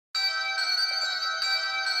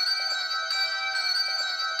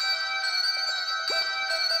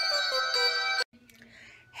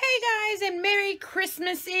guys, and Merry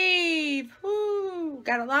Christmas Eve. Woo!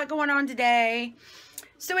 Got a lot going on today.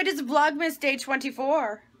 So it is Vlogmas day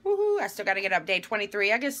 24. Woohoo! I still got to get up day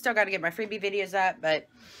 23. I guess still got to get my freebie videos up, but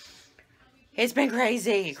it's been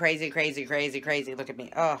crazy. Crazy. Look at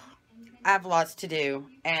me. Oh, I have lots to do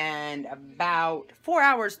and about 4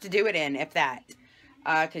 hours to do it in, if that.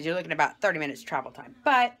 Because you're looking at about 30 minutes travel time.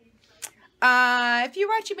 But if you're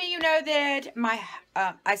watching me, you know that my,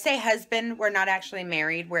 I say husband, we're not actually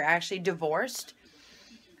married. We're actually divorced.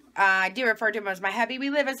 I do refer to him as my hubby. We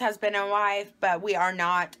live as husband and wife, but we are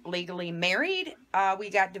not legally married. We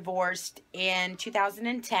got divorced in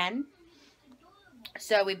 2010.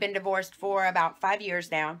 So we've been divorced for about 5 years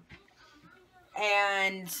now.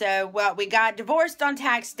 And so, well, we got divorced on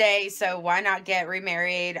tax day, so why not get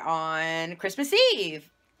remarried on Christmas Eve?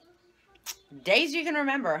 Days you can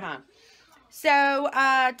remember, huh? So,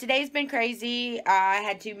 today's been crazy. I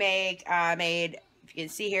had to make, made, if you can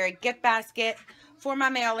see here, a gift basket for my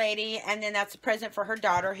mail lady, and then that's a present for her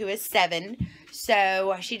daughter, who is 7.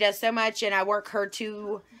 So, she does so much, and I work her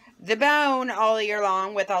to the bone all year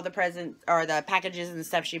long with all the presents, or the packages and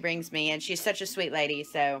stuff she brings me, and she's such a sweet lady,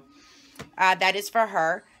 so that is for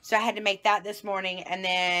her. So, I had to make that this morning, and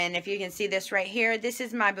then, if you can see this right here, this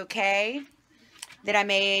is my bouquet that I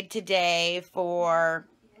made today for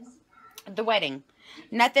the wedding.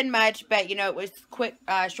 Nothing much, but you know, it was quick,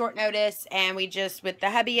 short notice, and we just, with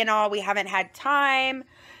the hubby and all, we haven't had time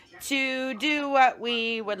to do what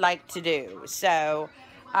we would like to do. So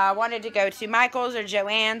I wanted to go to Michael's or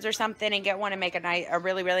Joann's or something and get one and make a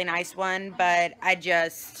really nice one, but I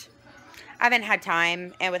haven't had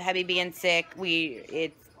time, and with hubby being sick,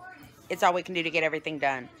 it's all we can do to get everything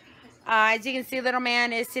done. As you can see, little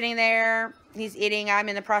man is sitting there. He's eating. I'm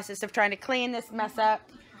in the process of trying to clean this mess up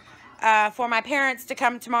for my parents to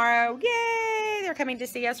come tomorrow. Yay! They're coming to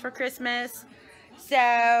see us for Christmas.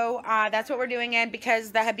 So that's what we're doing. And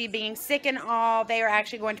because the hubby being sick and all, they are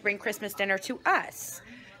actually going to bring Christmas dinner to us.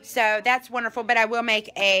 So that's wonderful. But I will make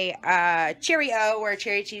a Cheerio or a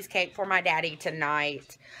cherry cheesecake for my daddy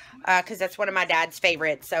tonight, because that's one of my dad's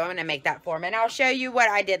favorites. So I'm going to make that for him. And I'll show you what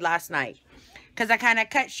I did last night, because I kind of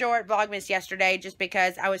cut short Vlogmas yesterday just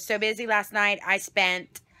because I was so busy last night. I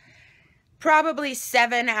spent probably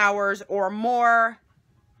 7 hours or more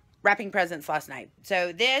wrapping presents last night.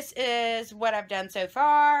 So this is what I've done so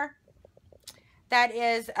far. That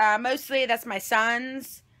is mostly, that's my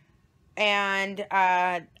sons and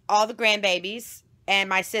all the grandbabies and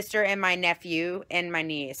my sister and my nephew and my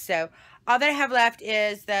niece. So all that I have left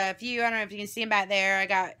is the few, I don't know if you can see them back there. I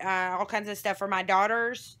got all kinds of stuff for my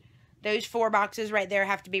daughters. Those 4 boxes right there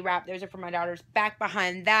have to be wrapped. Those are for my daughters. Back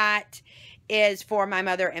behind that is for my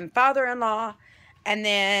mother and father-in-law. And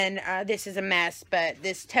then this is a mess, but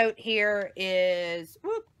this tote here is,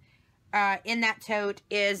 in that tote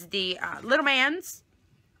is the little man's,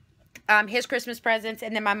 his Christmas presents,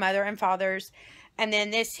 and then my mother and father's. And then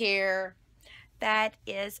this here, that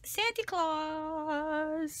is Santa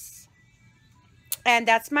Claus. And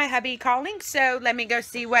that's my hubby calling, so let me go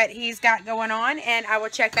see what he's got going on, and I will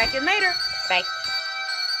check back in later. Bye.